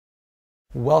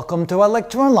Welcome to our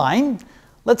lecture online.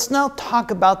 Let's now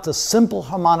talk about the simple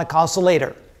harmonic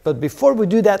oscillator. But before we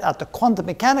do that at the quantum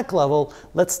mechanics level,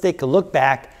 let's take a look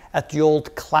back at the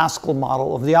old classical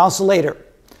model of the oscillator.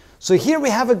 So here we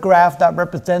have a graph that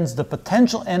represents the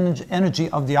potential energy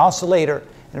of the oscillator.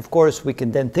 And of course, we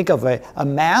can then think of a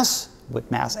mass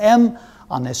with mass m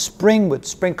on a spring with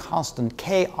spring constant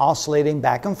k oscillating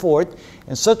back and forth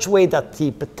in such a way that the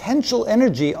potential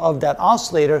energy of that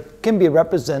oscillator can be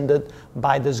represented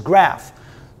by this graph.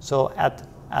 So at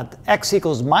x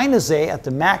equals minus a, at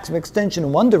the maximum extension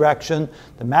in one direction,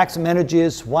 the maximum energy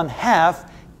is 1/2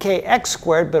 kx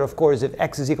squared, but of course if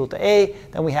x is equal to a,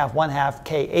 then we have 1/2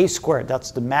 ka squared.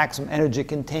 That's the maximum energy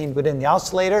contained within the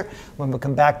oscillator. When we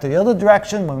come back to the other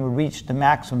direction, when we reach the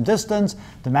maximum distance,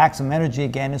 the maximum energy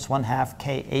again is 1/2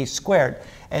 ka squared.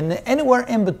 And anywhere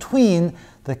in between,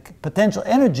 the potential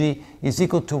energy is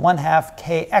equal to 1/2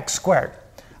 kx squared.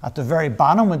 At the very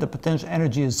bottom, when the potential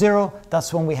energy is 0,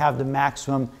 that's when we have the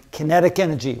maximum kinetic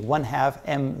energy, 1/2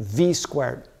 mv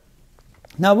squared.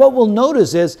 Now what we'll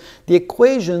notice is the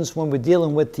equations when we're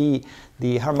dealing with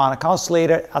the harmonic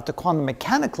oscillator at the quantum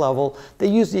mechanics level, they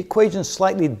use the equations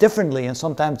slightly differently, and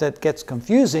sometimes that gets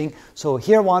confusing. So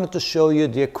here I wanted to show you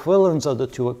the equivalence of the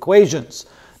two equations.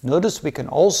 Notice we can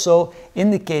also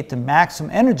indicate the maximum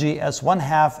energy as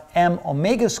 1/2 m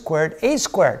omega squared a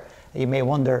squared. You may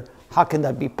wonder, how can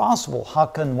that be possible? How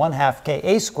can 1/2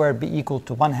 ka squared be equal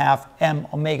to 1/2 m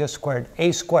omega squared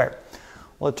a squared?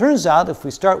 Well, it turns out if we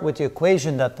start with the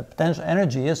equation that the potential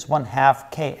energy is 1/2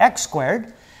 kx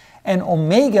squared, and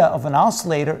omega of an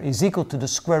oscillator is equal to the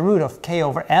square root of k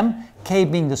over m, k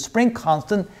being the spring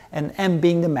constant and m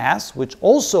being the mass, which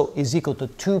also is equal to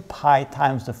 2 pi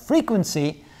times the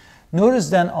frequency. Notice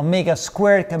then omega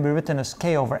squared can be written as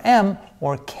k over m,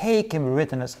 or k can be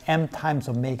written as m times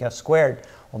omega squared.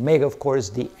 Omega, of course, is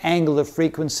the angular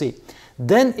frequency.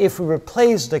 Then if we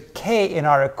replace the k in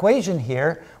our equation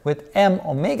here with m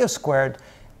omega squared,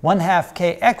 1/2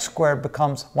 kx squared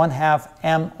becomes 1/2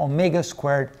 m omega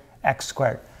squared x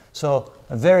squared. So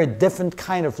a very different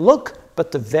kind of look,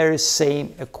 but the very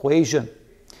same equation.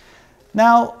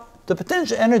 Now, the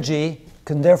potential energy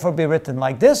can therefore be written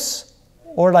like this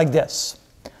or like this.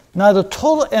 Now, the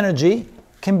total energy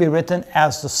can be written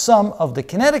as the sum of the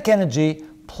kinetic energy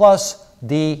plus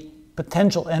the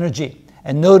potential energy.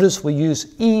 And notice we use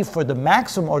E for the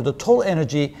maximum or the total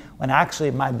energy, when actually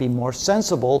it might be more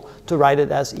sensible to write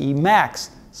it as E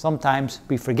max. Sometimes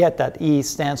we forget that E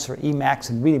stands for E max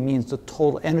and really means the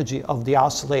total energy of the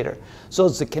oscillator. So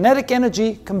it's the kinetic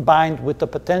energy combined with the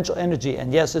potential energy.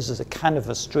 And yes, this is a kind of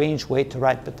a strange way to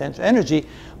write potential energy,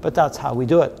 but that's how we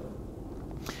do it.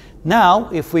 Now,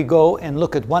 if we go and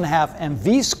look at 1/2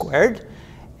 mv squared,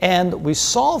 and we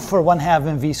solve for 1/2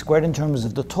 mv squared in terms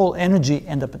of the total energy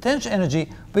and the potential energy,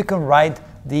 we can write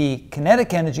the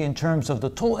kinetic energy in terms of the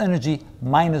total energy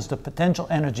minus the potential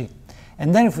energy.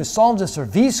 And then if we solve this for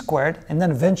v squared, and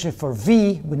then eventually for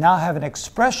v, we now have an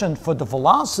expression for the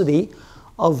velocity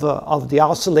of the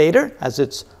oscillator as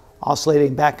it's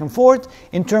oscillating back and forth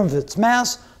in terms of its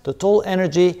mass, the total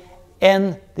energy,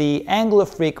 and the angular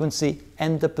frequency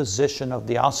and the position of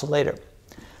the oscillator.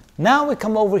 Now we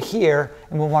come over here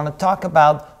and we want to talk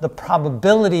about the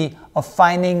probability of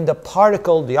finding the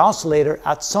particle, the oscillator,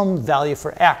 at some value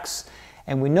for x.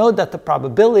 And we know that the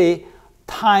probability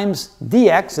times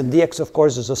dx, and dx of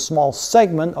course is a small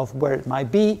segment of where it might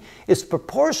be, is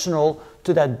proportional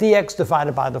to that dx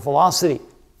divided by the velocity.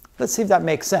 Let's see if that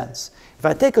makes sense. If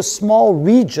I take a small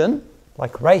region,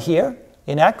 like right here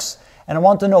in x, and I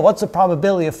want to know what's the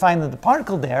probability of finding the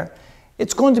particle there,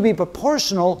 it's going to be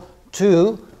proportional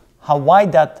to how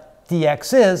wide that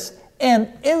dx is, and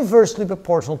inversely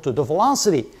proportional to the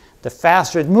velocity. The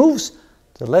faster it moves,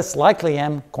 the less likely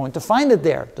I'm going to find it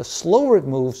there. The slower it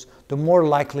moves, the more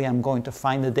likely I'm going to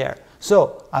find it there.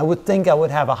 So I would think I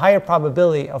would have a higher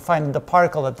probability of finding the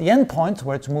particle at the endpoint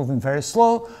where it's moving very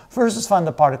slow versus finding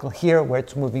the particle here where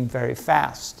it's moving very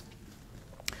fast.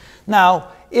 Now,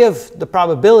 if the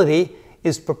probability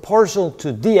is proportional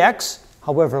to dx,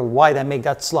 however wide I make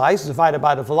that slice, divided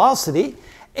by the velocity,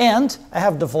 and I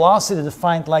have the velocity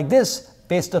defined like this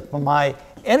based upon my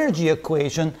energy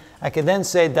equation, I can then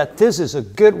say that this is a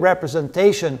good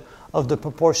representation of the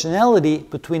proportionality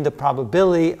between the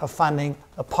probability of finding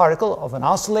a particle of an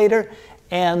oscillator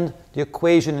and the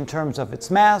equation in terms of its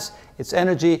mass, its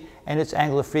energy, and its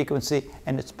angular frequency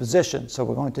and its position. So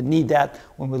we're going to need that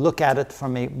when we look at it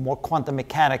from a more quantum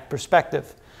mechanics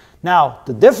perspective. Now,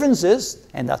 the difference is,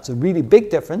 and that's a really big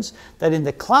difference, that in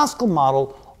the classical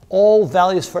model, all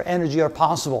values for energy are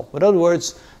possible. In other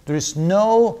words, there is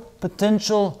no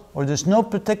potential or there's no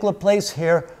particular place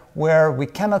here where we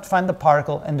cannot find the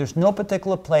particle, and there's no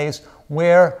particular place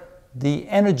where the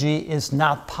energy is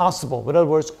not possible. In other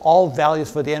words, all values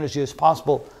for the energy is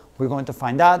possible. We're going to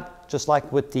find out, just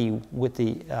like with the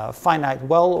finite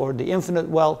well or the infinite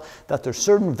well, that there's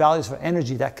certain values for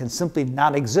energy that can simply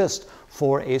not exist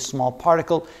for a small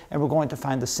particle. And we're going to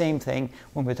find the same thing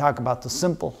when we talk about the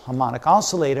simple harmonic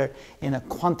oscillator in a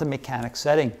quantum mechanics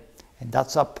setting. And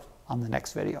that's up on the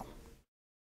next video.